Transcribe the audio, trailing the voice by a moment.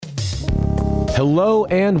Hello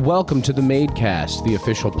and welcome to the Madecast, the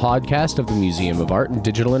official podcast of the Museum of Art and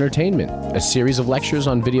Digital Entertainment, a series of lectures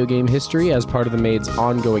on video game history as part of the Made's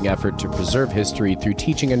ongoing effort to preserve history through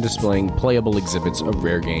teaching and displaying playable exhibits of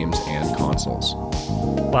rare games and consoles.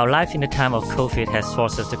 While life in the time of COVID has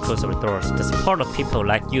forced us to close our doors, the support of people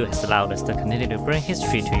like you has allowed us to continue to bring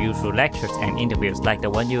history to you through lectures and interviews like the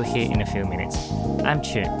one you'll hear in a few minutes. I'm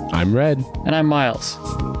Chin. I'm Red. And I'm Miles.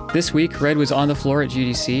 This week, Red was on the floor at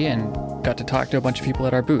GDC and got to talk to a bunch of people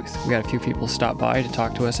at our booth. We had a few people stop by to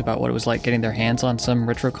talk to us about what it was like getting their hands on some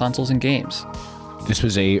retro consoles and games. This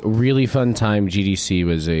was a really fun time. GDC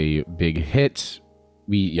was a big hit.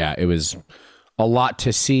 It was a lot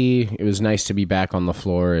to see. It was nice to be back on the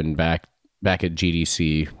floor and back at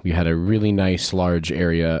GDC. We had a really nice large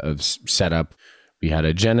area of setup. We had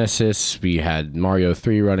a Genesis. We had Mario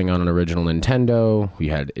 3 running on an original Nintendo. We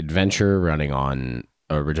had Adventure running on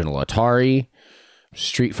original Atari.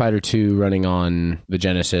 Street Fighter 2 running on the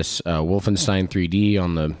Genesis, Wolfenstein 3D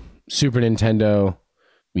on the Super Nintendo.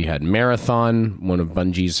 We had Marathon, one of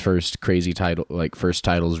Bungie's first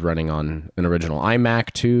titles running on an original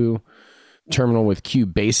iMac 2. Terminal with Q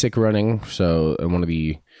Basic running, so one of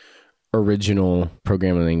the original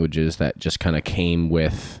programming languages that just kind of came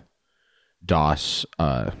with DOS,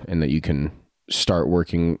 and that you can start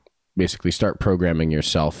programming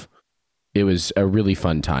yourself. It was a really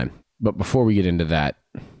fun time. But before we get into that,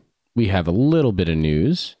 we have a little bit of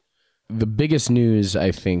news. The biggest news,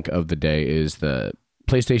 I think, of the day is the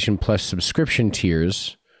PlayStation Plus subscription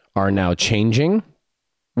tiers are now changing.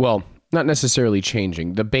 Well, not necessarily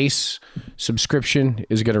changing. The base subscription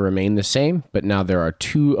is going to remain the same, but now there are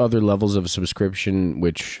two other levels of subscription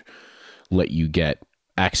which let you get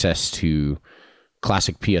access to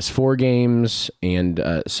classic PS4 games and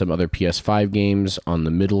some other PS5 games on the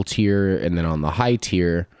middle tier, and then on the high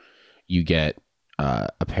tier, you get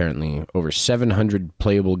apparently over 700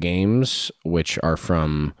 playable games, which are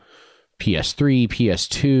from PS3,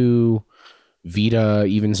 PS2, Vita,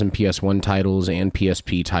 even some PS1 titles and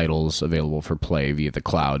PSP titles available for play via the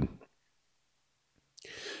cloud.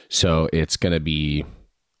 So it's going to be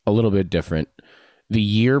a little bit different. The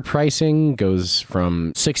year pricing goes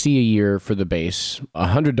from $60 a year for the base,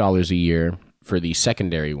 $100 a year for the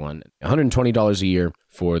secondary one, $120 a year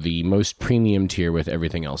for the most premium tier with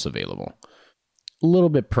everything else available. A little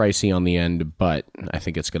bit pricey on the end, but I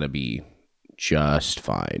think it's going to be just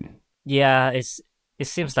fine. Yeah, it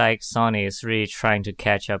seems like Sony is really trying to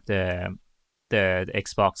catch up the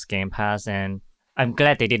Xbox Game Pass, and I'm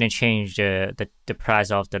glad they didn't change the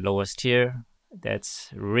price of the lowest tier. That's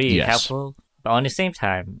really helpful. But on the same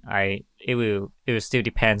time, it will still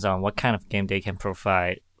depends on what kind of game they can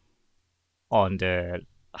provide on the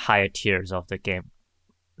higher tiers of the game,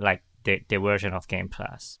 like the version of Game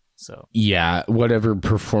Pass. So yeah, whatever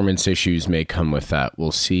performance issues may come with that,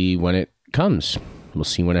 we'll see when it comes. We'll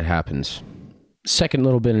see when it happens. Second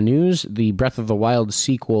little bit of news, the Breath of the Wild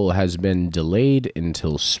sequel has been delayed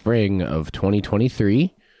until spring of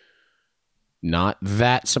 2023. Not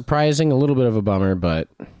that surprising, a little bit of a bummer, but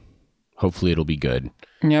hopefully it'll be good.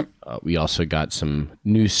 Yep. We also got some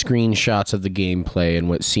new screenshots of the gameplay and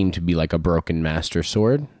what seemed to be like a broken Master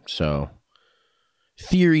Sword. So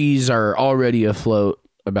theories are already afloat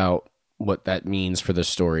about what that means for the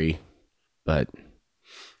story, but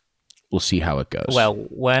we'll see how it goes. Well,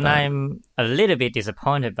 when I'm a little bit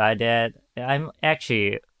disappointed by that, I'm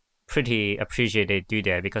actually pretty appreciative they do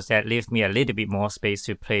that, because that leaves me a little bit more space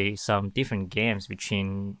to play some different games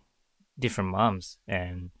between different months.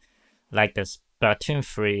 And like the Splatoon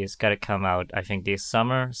 3 is gotta come out, I think, this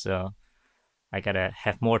summer, so I gotta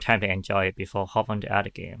have more time to enjoy it before hop on the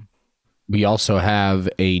other game. We also have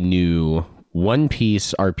a new One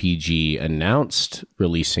Piece RPG announced,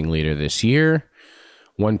 releasing later this year.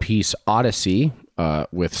 One Piece Odyssey,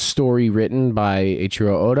 with story written by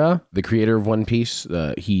Eiichiro Oda, the creator of One Piece.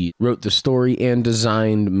 He wrote the story and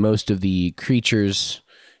designed most of the creatures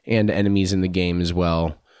and enemies in the game as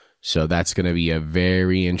well. So that's going to be a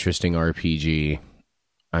very interesting RPG.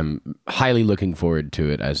 I'm highly looking forward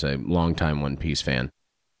to it as a longtime One Piece fan.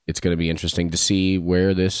 It's going to be interesting to see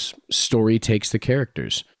where this story takes the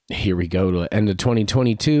characters. Here we go to the end of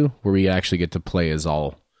 2022, where we actually get to play as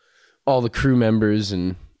all the crew members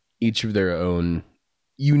and each of their own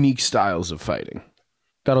unique styles of fighting.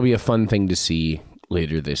 That'll be a fun thing to see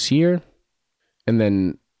later this year. And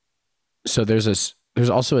then, so there's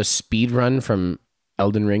also a speed run from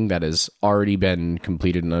Elden Ring that has already been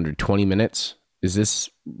completed in under 20 minutes. Is this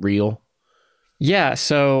real? Yeah,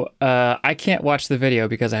 so I can't watch the video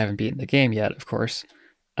because I haven't beaten the game yet, of course.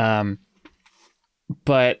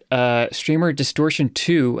 But streamer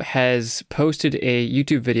Distortion2 has posted a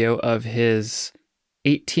YouTube video of his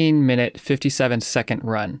 18-minute, 57-second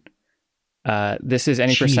run. This is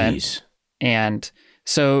any percent. And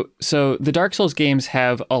so the Dark Souls games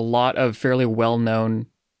have a lot of fairly well-known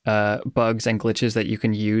bugs and glitches that you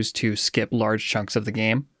can use to skip large chunks of the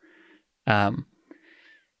game.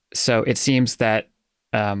 So it seems that,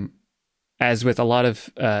 as with a lot of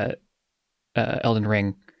Elden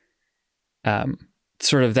Ring,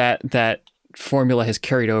 sort of that formula has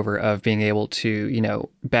carried over of being able to,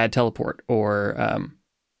 bad teleport or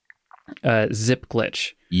zip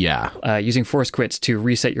glitch. Yeah. Using force quits to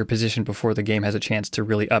reset your position before the game has a chance to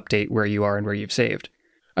really update where you are and where you've saved.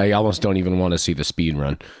 I almost don't even want to see the speed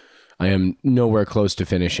run. I am nowhere close to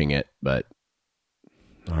finishing it, but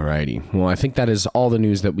alrighty. Well, I think that is all the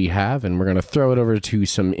news that we have, and we're going to throw it over to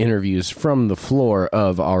some interviews from the floor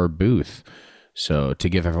of our booth. So to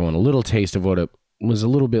give everyone a little taste of what it was a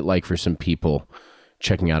little bit like for some people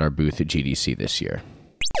checking out our booth at GDC this year.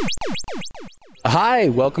 Hi,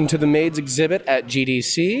 welcome to the Maids exhibit at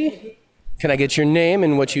GDC. Can I get your name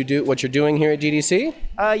and what you're doing here at GDC?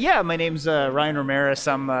 Yeah, my name's Ryan Ramirez.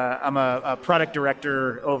 I'm a product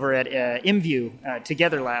director over at ImView,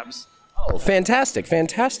 Together Labs. Oh, fantastic.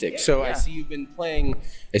 So I see you've been playing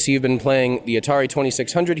the Atari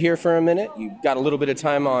 2600 here for a minute. You've got a little bit of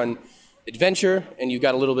time on Adventure, and you've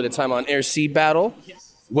got a little bit of time on Air Sea Battle.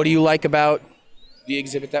 Yes. What do you like about the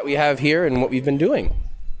exhibit that we have here and what we've been doing?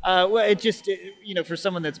 Well, for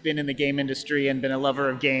someone that's been in the game industry and been a lover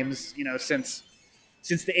of games, since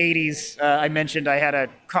the 80s, I mentioned I had a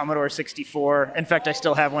Commodore 64. In fact, I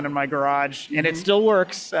still have one in my garage, and it still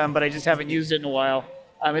works, but I just haven't used it in a while.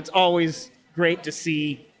 It's always great to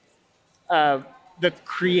see the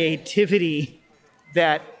creativity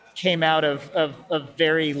that came out of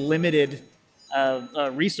very limited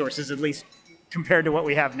resources, at least compared to what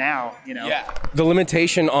we have now. Yeah, the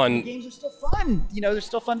limitation on games are still fun. They're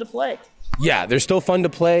still fun to play. Yeah, they're still fun to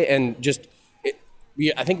play, and just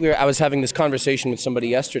I was having this conversation with somebody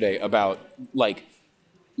yesterday about like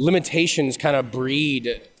limitations kind of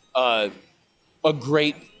breed a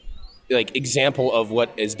great like example of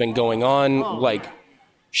what has been going on, like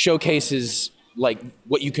showcases like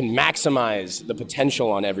what you can maximize the potential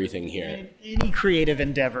on everything here. In any creative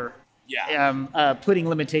endeavor, putting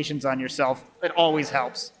limitations on yourself, it always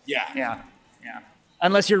helps. Yeah.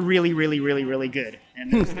 Unless you're really, really, really, really good,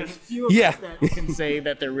 and there's few of us that can say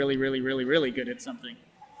that they're really, really, really, really good at something.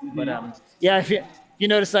 But if you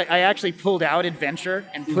notice, I actually pulled out Adventure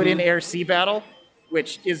and put in Air Sea Battle,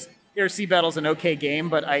 which is Air Sea Battle's an okay game,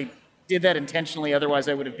 but I did that intentionally. Otherwise,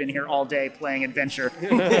 I would have been here all day playing Adventure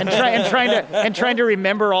and trying to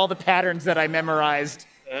remember all the patterns that I memorized.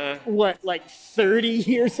 30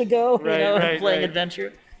 years ago? Playing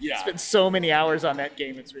Adventure. Yeah, spent so many hours on that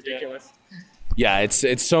game. It's ridiculous. Yeah,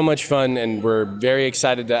 it's so much fun, and we're very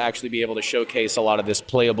excited to actually be able to showcase a lot of this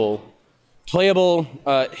playable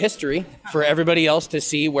history for everybody else to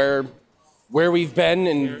see where we've been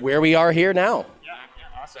and where we are here now.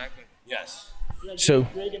 Yeah, awesome. Yes. So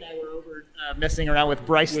Greg and I were over messing around with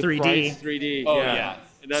Bryce 3D. Bryce 3D. Oh yeah.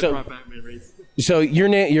 And that brought back memories. So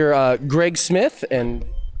you're Greg Smith and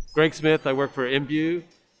Greg Smith. I work for ImView,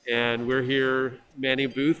 and we're here manning a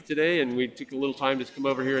booth today. And we took a little time to come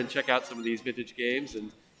over here and check out some of these vintage games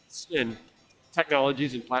and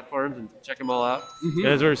technologies and platforms and check them all out. And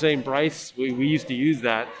as we were saying, Bryce, we used to use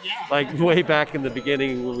that like way back in the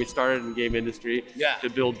beginning when we started in the game industry to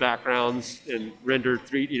build backgrounds and render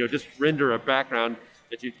just render a background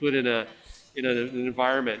that you put in an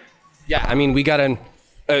environment. Yeah, I mean, we got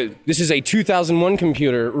this is a 2001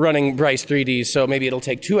 computer running Bryce 3D, so maybe it'll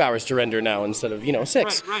take 2 hours to render now instead of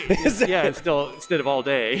 6. Right. Yeah, it's still instead of all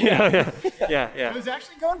day. Yeah. It was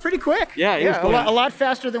actually going pretty quick. Yeah, it was a lot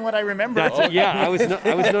faster than what I remember. I was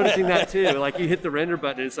noticing that too. Like you hit the render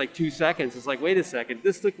button, it's like 2 seconds. It's like, wait a second,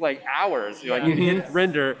 this took like hours. Like you hit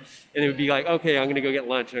render, and it would be like, okay, I'm gonna go get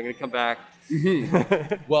lunch, and I'm gonna come back.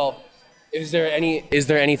 Well. Is there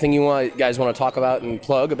anything you guys want to talk about and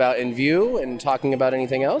plug about InView and talking about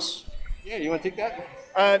anything else? Yeah, you want to take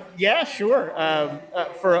that? Yeah, sure.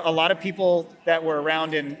 For a lot of people that were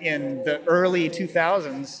around in the early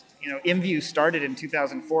 2000s, ImView started in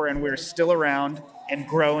 2004, and we're still around and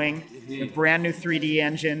growing. A brand new 3D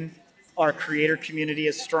engine. Our creator community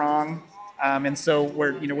is strong, and so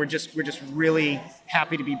we're just really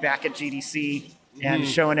happy to be back at GDC. And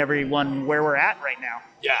showing everyone where we're at right now.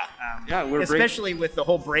 We're especially with the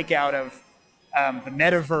whole breakout of the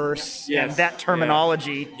metaverse and that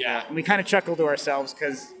terminology. Yeah. And we kind of chuckled to ourselves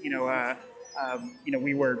because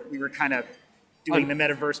we were kind of doing the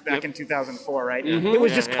metaverse back in 2004, right? Mm-hmm. It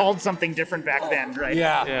was just called something different back then, right?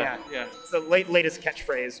 Yeah. It's the latest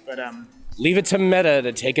catchphrase, but Leave it to Meta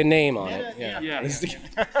to take a name on it. Yeah.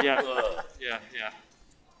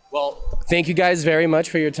 Well, thank you guys very much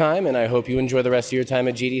for your time, and I hope you enjoy the rest of your time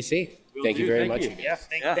at GDC. Thank you very much.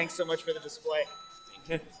 Thanks so much for the display.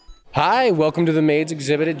 Hi, welcome to the Maids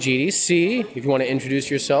exhibit at GDC. If you want to introduce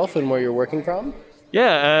yourself and where you're working from.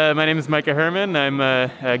 Yeah, my name is Micah Herman. I'm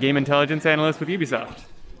a game intelligence analyst with Ubisoft.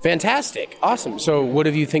 Fantastic, awesome. So, what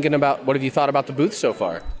have you thought about the booth so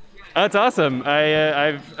far? It's awesome.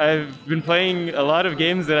 I've been playing a lot of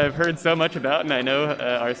games that I've heard so much about and I know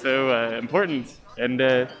are so important. And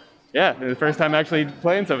the first time actually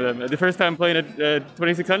playing some of them. The first time playing at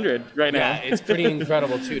 2600 right now. Yeah, it's pretty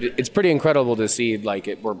incredible too. It's pretty incredible to see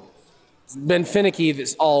it's been finicky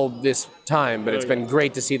this time, but it's been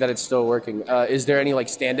great to see that it's still working. Is there any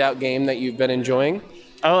standout game that you've been enjoying?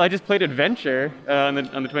 Oh, I just played Adventure on the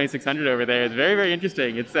 2600 over there. It's very, very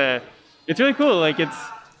interesting. It's really cool.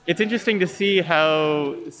 It's interesting to see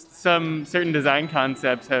how some certain design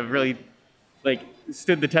concepts have really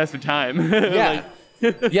stood the test of time. Yeah.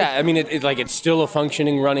 Yeah, I mean it's still a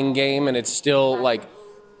functioning running game, and it's still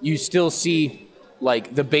you still see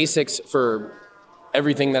the basics for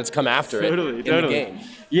everything that's come after it in the game.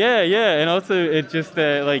 Yeah, and also it's just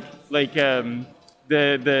the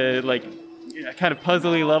kind of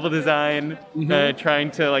puzzly level design, trying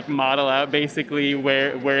to model out basically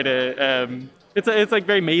where to. It's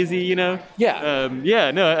very mazy, Yeah. I think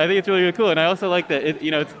it's really, really cool, and I also like that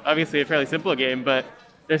it's obviously a fairly simple game, but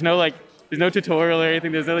there's no tutorial or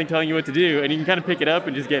anything. There's nothing telling you what to do, and you can kind of pick it up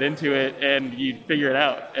and just get into it, and you figure it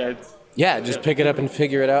out. Just pick it up and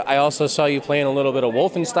figure it out. I also saw you playing a little bit of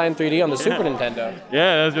Wolfenstein 3D on the Super Nintendo.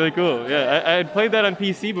 Yeah, that was really cool. Yeah, I had played that on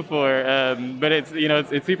PC before, but it's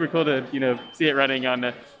super cool to see it running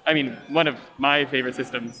on one of my favorite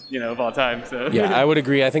systems of all time. So yeah, I would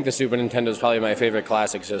agree. I think the Super Nintendo is probably my favorite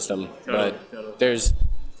classic system. Totally.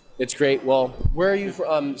 It's great. Well, where are you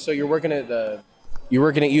from? So you're working at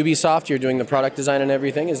Ubisoft. You're doing the product design and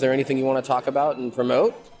everything. Is there anything you want to talk about and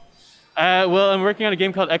promote? Well, I'm working on a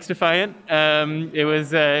game called X Defiant. It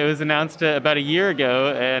was announced about a year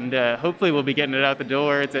ago, and hopefully we'll be getting it out the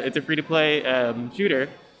door. It's a free-to-play shooter,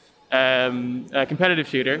 a competitive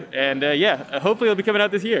shooter, and hopefully it'll be coming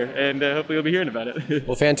out this year, and hopefully you'll be hearing about it.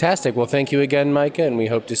 Well, fantastic. Well, thank you again, Micah, and we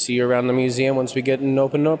hope to see you around the museum once we get and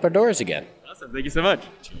open up our doors again. Awesome. Thank you so much.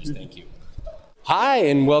 Cheers. Thank you. Hi,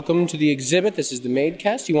 and welcome to the exhibit. This is the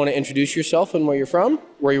Maidcast. You want to introduce yourself and where you're from?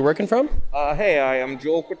 Where you're working from? Hey, I am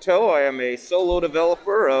Joel Coteau. I am a solo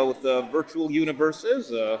developer with Virtual Universes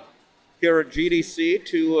here at GDC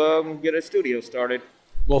to get a studio started.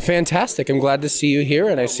 Well, fantastic. I'm glad to see you here,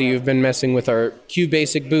 and I see you've been messing with our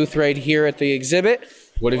QBasic booth right here at the exhibit.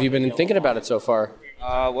 What have you been thinking about it so far?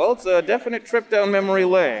 Well, it's a definite trip down memory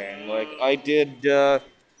lane.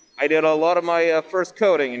 I did a lot of my first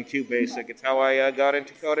coding in QBasic. It's how I got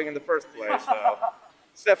into coding in the first place. So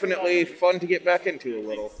it's definitely fun to get back into a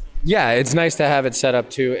little. Yeah, it's nice to have it set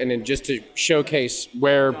up too, and just to showcase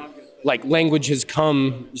where language has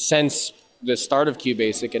come since the start of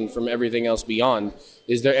QBasic and from everything else beyond.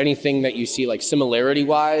 Is there anything that you see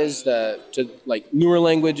similarity-wise to newer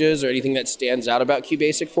languages, or anything that stands out about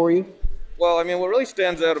QBasic for you? Well, what really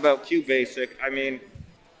stands out about QBasic,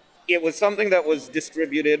 it was something that was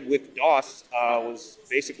distributed with DOS, was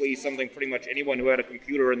basically something pretty much anyone who had a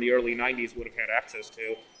computer in the early 90s would have had access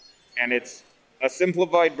to. And it's a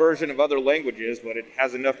simplified version of other languages, but it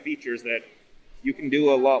has enough features that you can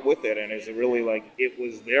do a lot with it. And it's really it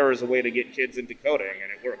was there as a way to get kids into coding,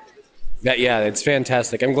 and it worked. It's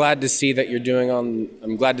fantastic. I'm glad to see that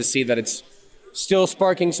I'm glad to see that it's still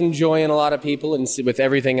sparking some joy in a lot of people, and with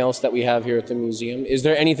everything else that we have here at the museum. Is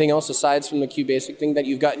there anything else aside from the QBasic thing that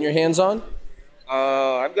you've gotten your hands on?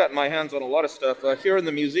 I've gotten my hands on a lot of stuff here in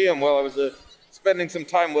the museum. Well, I was spending some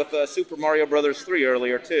time with Super Mario Bros. 3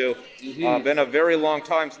 earlier, too. Mm-hmm. Been a very long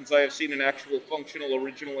time since I have seen an actual functional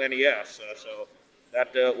original NES, so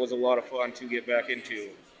that was a lot of fun to get back into.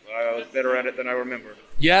 I was better at it than I remembered.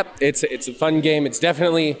 Yep, it's a fun game. It's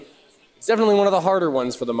definitely one of the harder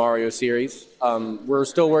ones for the Mario series. We're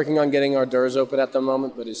still working on getting our doors open at the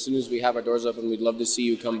moment, but as soon as we have our doors open, we'd love to see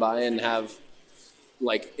you come by and have,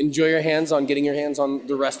 enjoy your hands on getting your hands on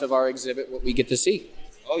the rest of our exhibit, what we get to see.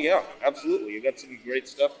 Oh, yeah, absolutely. You got some great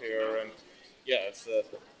stuff here, and it's a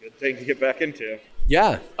good thing to get back into.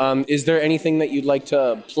 Yeah. Is there anything that you'd like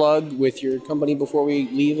to plug with your company before we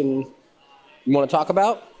leave and you want to talk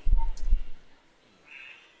about?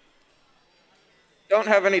 Don't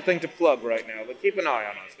have anything to plug right now, but keep an eye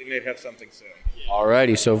on us. We may have something soon.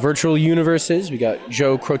 Alrighty, so Virtual Universes, we got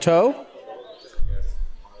Joe Croteau.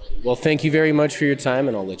 Well, thank you very much for your time,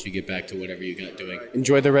 and I'll let you get back to whatever you got doing.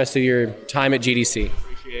 Enjoy the rest of your time at GDC.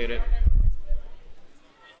 Appreciate it.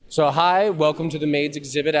 So, hi, welcome to the Maids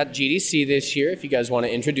exhibit at GDC this year. If you guys want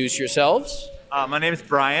to introduce yourselves. My name is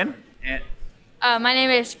Brian. And my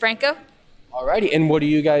name is Franco. Alrighty, and what are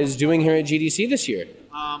you guys doing here at GDC this year?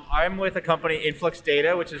 I'm with a company, Influx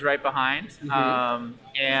Data, which is right behind.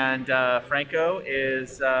 And Franco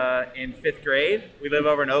is in 5th grade. We live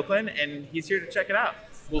over in Oakland, and he's here to check it out.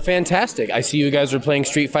 Well, fantastic. I see you guys were playing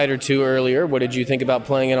Street Fighter 2 earlier. What did you think about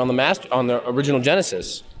playing it on the original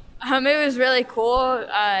Genesis? It was really cool.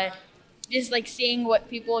 Just like seeing what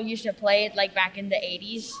people used to play it like back in the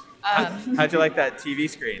 80s. How'd you like that TV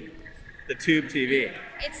screen? The tube TV.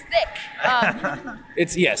 It's thick.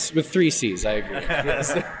 It's, yes, with 3 C's, I agree.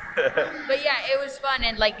 Yes. But yeah, it was fun,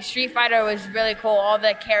 and like Street Fighter was really cool. All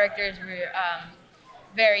the characters were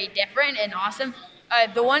very different and awesome.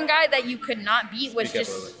 The one guy that you could not beat was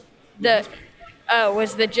the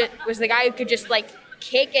guy who could just like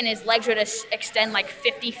kick and his legs would extend like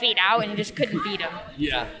 50 feet out, and you just couldn't beat him.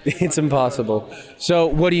 Yeah, it's impossible. So,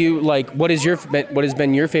 what do you like? What has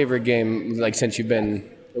been your favorite game like since you've been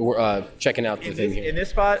checking out the thing here? In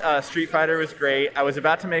this spot, Street Fighter was great. I was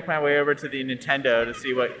about to make my way over to the Nintendo to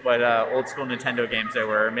see what old school Nintendo games there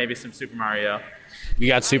were. Maybe some Super Mario. We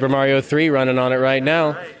got Super Mario 3 running on it right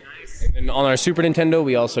now. Right, nice. And then on our Super Nintendo,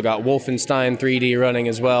 we also got Wolfenstein 3D running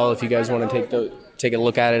as well. If you guys want to take a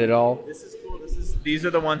look at it at all. This is cool. These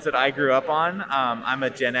are the ones that I grew up on. I'm a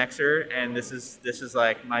Gen Xer, and this is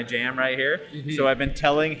like my jam right here. So I've been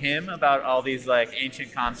telling him about all these like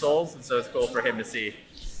ancient consoles, and so it's cool for him to see.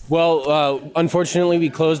 Well, unfortunately, we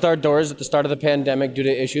closed our doors at the start of the pandemic due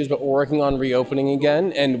to issues, but we're working on reopening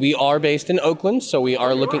again. And we are based in Oakland, so we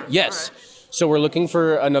are looking. Yes, so we're looking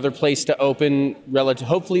for another place to open,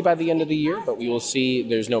 hopefully by the end of the year. But we will see.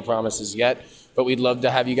 There's no promises yet. But we'd love to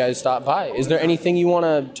have you guys stop by. Is there anything you want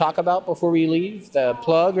to talk about before we leave? The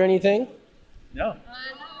plug or anything? No.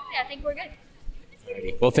 I think we're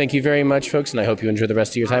good. Well, thank you very much, folks, and I hope you enjoy the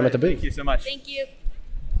rest of your time at the booth. Thank you so much. Thank you.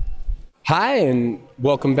 Hi, and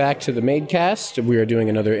welcome back to the Maidcast. We are doing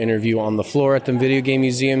another interview on the floor at the Video Game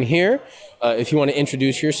Museum here. If you want to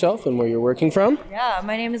introduce yourself and where you're working from. Yeah,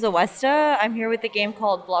 my name is Awesta. I'm here with a game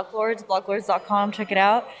called Blocklords, blocklords.com. Check it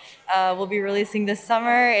out. We'll be releasing this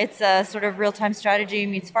summer. It's a sort of real-time strategy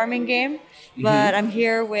meets farming game. But I'm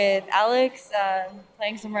here with Alex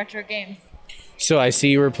playing some retro games. So I see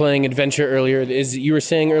you were playing Adventure earlier. You were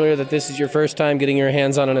saying earlier that this is your first time getting your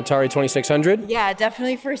hands on an Atari 2600? Yeah,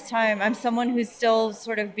 definitely first time. I'm someone who's still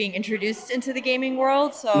sort of being introduced into the gaming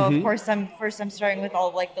world. So of course I'm starting with all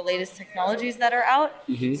of like the latest technologies that are out.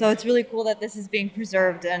 So it's really cool that this is being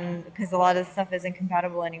preserved, and because a lot of stuff isn't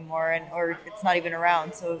compatible anymore or it's not even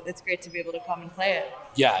around. So it's great to be able to come and play it.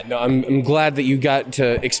 Yeah, no, I'm glad that you got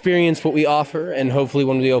to experience what we offer, and hopefully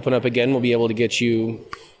when we open up again, we'll be able to get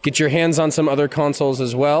your hands on some other consoles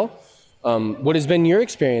as well. What has been your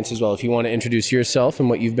experience as well, if you want to introduce yourself and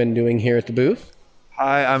what you've been doing here at the booth?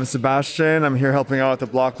 Hi, I'm Sebastian. I'm here helping out at the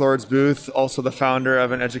Blocklords booth, also the founder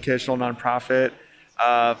of an educational nonprofit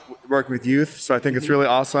working with youth. So I think it's really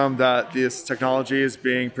awesome that this technology is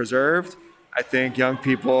being preserved. I think young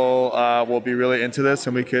people will be really into this,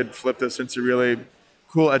 and we could flip this into really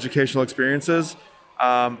cool educational experiences.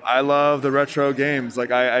 I love the retro games.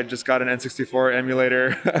 Like I just got an N64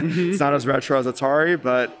 emulator. It's not as retro as Atari,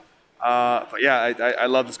 but yeah, I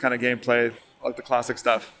love this kind of gameplay, like the classic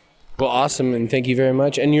stuff. Well, awesome, and thank you very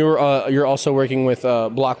much. And you're also working with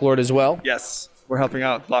Blocklord as well? Yes, we're helping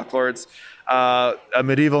out Blocklords. A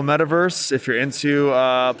medieval metaverse. If you're into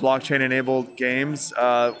blockchain-enabled games,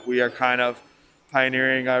 we are kind of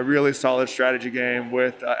pioneering a really solid strategy game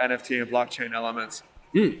with NFT and blockchain elements.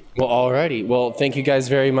 Well, alrighty. Well, thank you guys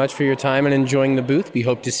very much for your time and enjoying the booth. We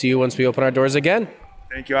hope to see you once we open our doors again.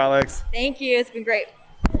 Thank you, Alex. Thank you. It's been great.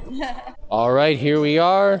 All right, here we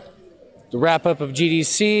are. The wrap-up of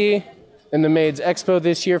GDC and the Maids Expo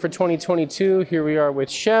this year for 2022. Here we are with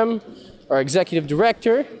Shem, our executive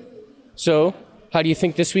director. So, how do you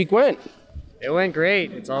think this week went? It went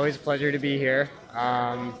great. It's always a pleasure to be here.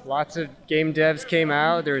 Lots of game devs came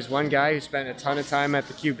out. There was one guy who spent a ton of time at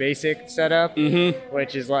the QBasic setup,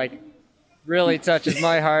 which is like really touches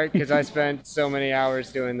my heart because I spent so many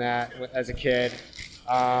hours doing that as a kid.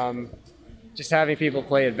 Just having people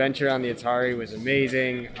play Adventure on the Atari was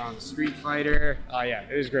amazing. Street Fighter, yeah,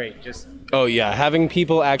 it was great. Oh yeah, having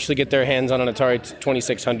people actually get their hands on an Atari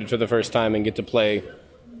 2600 for the first time and get to play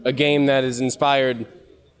a game that has inspired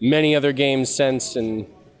many other games since and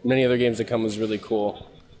many other games to come was really cool.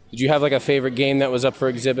 Did you have like a favorite game that was up for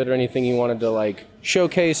exhibit or anything you wanted to like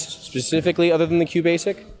showcase specifically other than the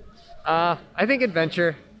QBasic? I think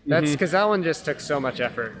Adventure. That's because that one just took so much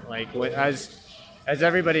effort. Like as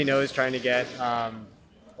everybody knows, trying to get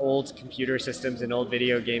old computer systems and old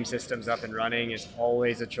video game systems up and running is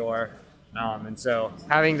always a chore. And so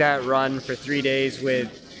having that run for 3 days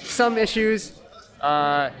with some issues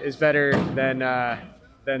is better than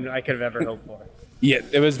I could have ever hoped for. Yeah,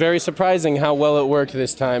 it was very surprising how well it worked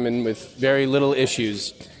this time and with very little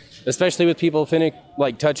issues, especially with people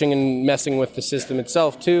touching and messing with the system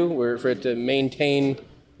itself too, where for it to maintain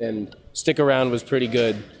and stick around was pretty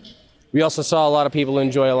good. We also saw a lot of people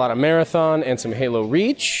enjoy a lot of Marathon and some Halo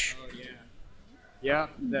Reach. Yeah,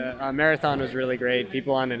 the Marathon was really great.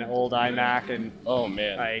 People on an old iMac and oh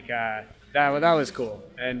man, that was cool.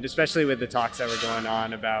 And especially with the talks that were going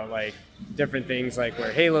on about like different things like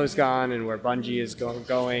where Halo's gone and where Bungie is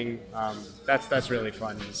going. That's really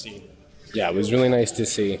fun to see. Yeah, it was really nice to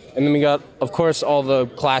see. And then we got, of course, all the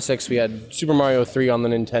classics. We had Super Mario 3 on the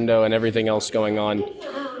Nintendo and everything else going on.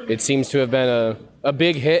 It seems to have been a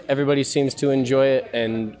big hit. Everybody seems to enjoy it,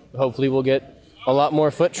 and hopefully we'll get a lot more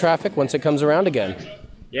foot traffic once it comes around again.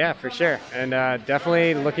 Yeah, for sure. And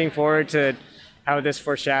definitely looking forward to how this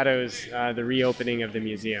foreshadows the reopening of the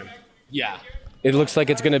museum. Yeah. It looks like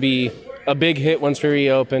it's going to be a big hit once we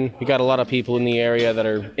reopen. We got a lot of people in the area that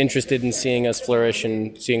are interested in seeing us flourish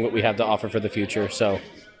and seeing what we have to offer for the future. So,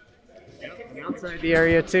 and outside the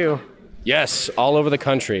area too. Yes, all over the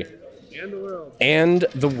country. And the world. And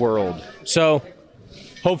the world. So,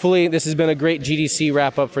 hopefully this has been a great GDC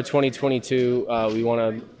wrap-up for 2022. We want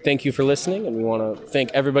to thank you for listening, and we want to thank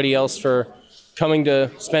everybody else for coming to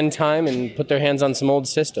spend time and put their hands on some old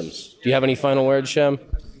systems. Do you have any final words, Shem?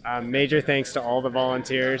 Major thanks to all the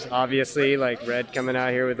volunteers, obviously, like Red coming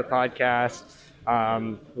out here with the podcast,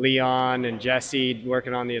 Leon and Jesse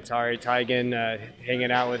working on the Atari, Tygan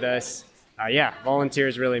hanging out with us.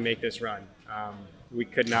 Volunteers really make this run. We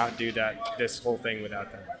could not do this whole thing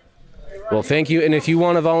without them. Well, thank you. And if you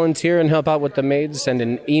want to volunteer and help out with the Maids, send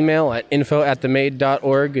an email at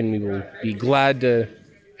info@themaid.org, and we will be glad to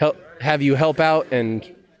have you help out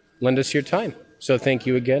and lend us your time. So thank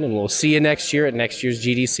you again, and we'll see you next year at next year's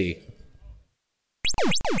GDC.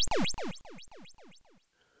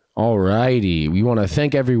 Alrighty. We want to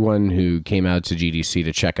thank everyone who came out to GDC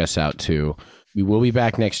to check us out, too. We will be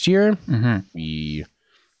back next year. Mm-hmm. We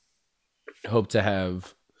hope to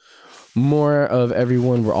have more of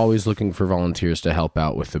everyone. We're always looking for volunteers to help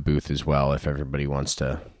out with the booth as well, if everybody wants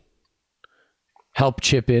to help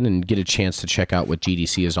chip in and get a chance to check out what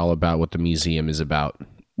GDC is all about, what the museum is about,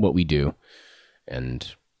 what we do,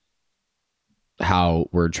 and how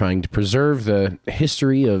we're trying to preserve the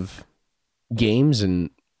history of games and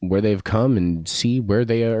where they've come and see where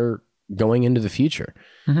they are going into the future.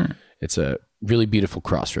 Mm-hmm. It's a really beautiful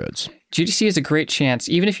crossroads. GDC is a great chance,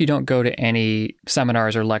 even if you don't go to any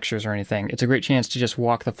seminars or lectures or anything, it's a great chance to just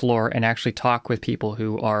walk the floor and actually talk with people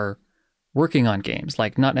who are working on games,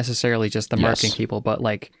 like not necessarily just the marketing people, but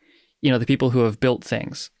like, the people who have built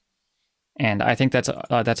things. And I think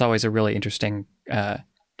that's always a really interesting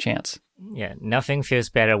chance. Yeah, nothing feels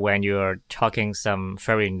better when you're talking some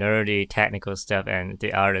very nerdy technical stuff and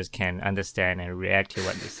the others can understand and react to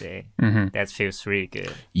what you say. Mm-hmm. That feels really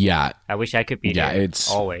good. Yeah. I wish I could be there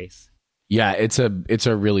always. Yeah, it's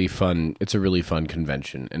a really fun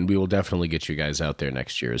convention, and we will definitely get you guys out there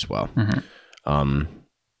next year as well. Mm-hmm.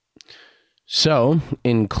 So,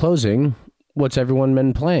 in closing, what's everyone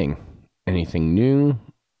been playing? Anything new?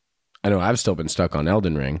 I know I've still been stuck on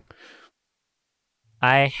Elden Ring.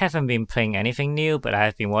 I haven't been playing anything new, but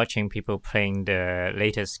I've been watching people playing the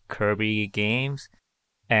latest Kirby games,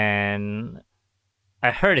 and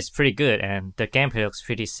I heard it's pretty good, and the gameplay looks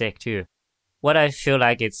pretty sick too. What I feel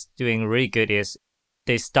like it's doing really good is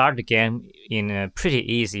they start the game in a pretty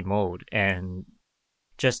easy mode and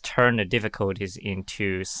just turn the difficulties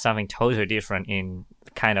into something totally different in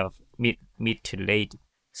kind of mid to late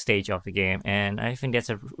stage of the game, and I think that's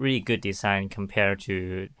a really good design compared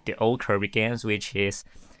to the old Kirby games, which is,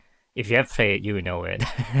 if you have played, you know it.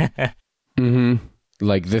 Mm-hmm.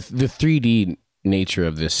 Like the 3D nature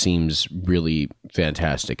of this seems really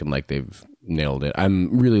fantastic, and like they've nailed it.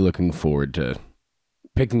 I'm really looking forward to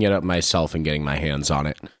picking it up myself and getting my hands on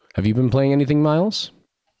it. Have you been playing anything, Miles?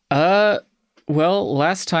 Well,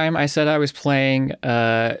 last time I said I was playing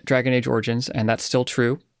Dragon Age Origins, and that's still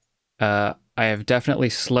true. I have definitely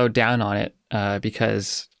slowed down on it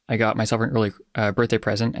because I got myself an early birthday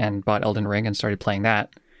present and bought Elden Ring and started playing that.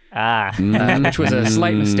 Which was a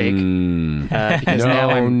slight mistake. Because now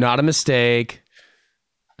I'm not a mistake.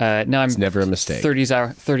 Now it's never a mistake.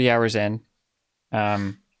 30 hours in,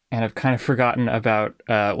 and I've kind of forgotten about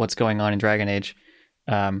what's going on in Dragon Age.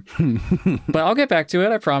 But I'll get back to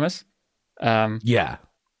it, I promise. Yeah.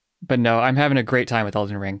 But no, I'm having a great time with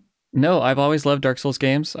Elden Ring. No, I've always loved Dark Souls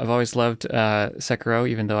games. I've always loved Sekiro,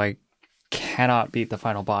 even though I cannot beat the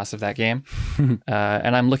final boss of that game.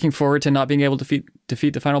 And I'm looking forward to not being able to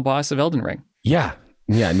defeat the final boss of Elden Ring. Yeah.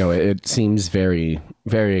 Yeah, no, it seems very,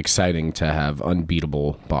 very exciting to have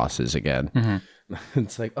unbeatable bosses again. Mm-hmm.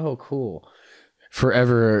 It's like, oh, cool.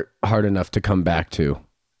 Forever hard enough to come back to.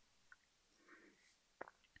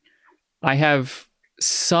 I have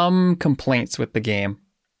some complaints with the game.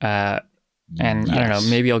 And yes. I don't know,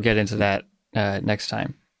 maybe I'll get into that next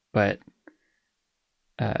time. But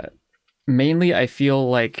mainly I feel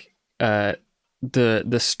like the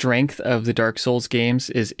strength of the Dark Souls games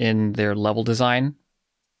is in their level design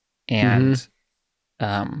and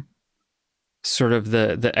sort of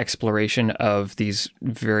the exploration of these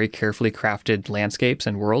very carefully crafted landscapes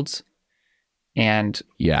and worlds. And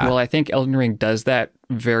well, I think Elden Ring does that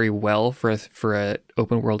very well for a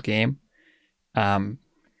open world game.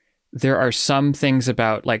 There are some things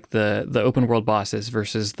about like the open world bosses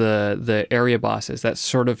versus the area bosses that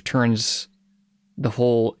sort of turns the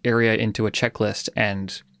whole area into a checklist,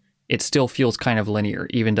 and it still feels kind of linear,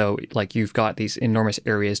 even though like you've got these enormous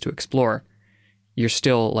areas to explore. You're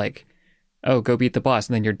still like, oh, go beat the boss,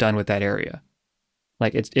 and then you're done with that area.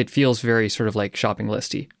 Like it feels very sort of like shopping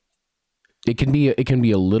listy. It can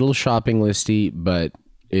be a little shopping listy, but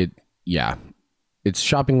it's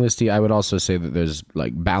shopping listy. I would also say that there's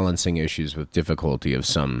like balancing issues with difficulty of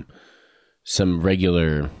some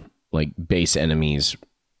regular like base enemies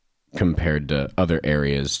compared to other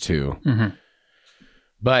areas too. Mm-hmm.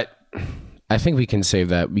 But I think we can save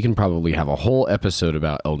that. We can probably have a whole episode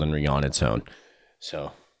about Elden Ring on its own.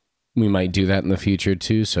 So we might do that in the future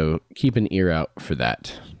too. So keep an ear out for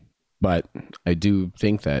that. But I do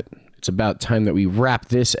think that it's about time that we wrap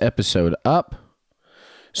this episode up.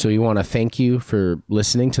 So we want to thank you for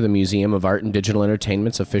listening to the Museum of Art and Digital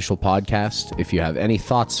Entertainment's official podcast. If you have any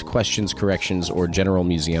thoughts, questions, corrections, or general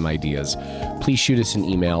museum ideas, please shoot us an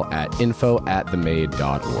email at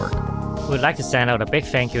info@themade.org. We'd like to send out a big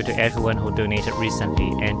thank you to everyone who donated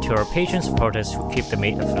recently and to our patron supporters who keep the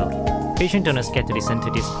Made afloat. Patron donors get to listen to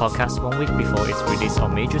this podcast 1 week before it's released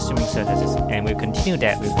on major streaming services, and we'll continue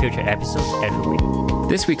that with future episodes every week.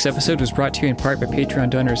 This week's episode was brought to you in part by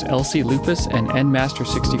Patreon donors LC Lupus and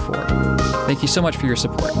NMaster64. Thank you so much for your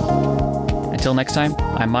support. Until next time,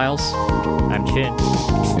 I'm Miles. I'm Chin.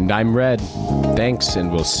 And I'm Red. Thanks,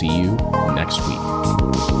 and we'll see you next week.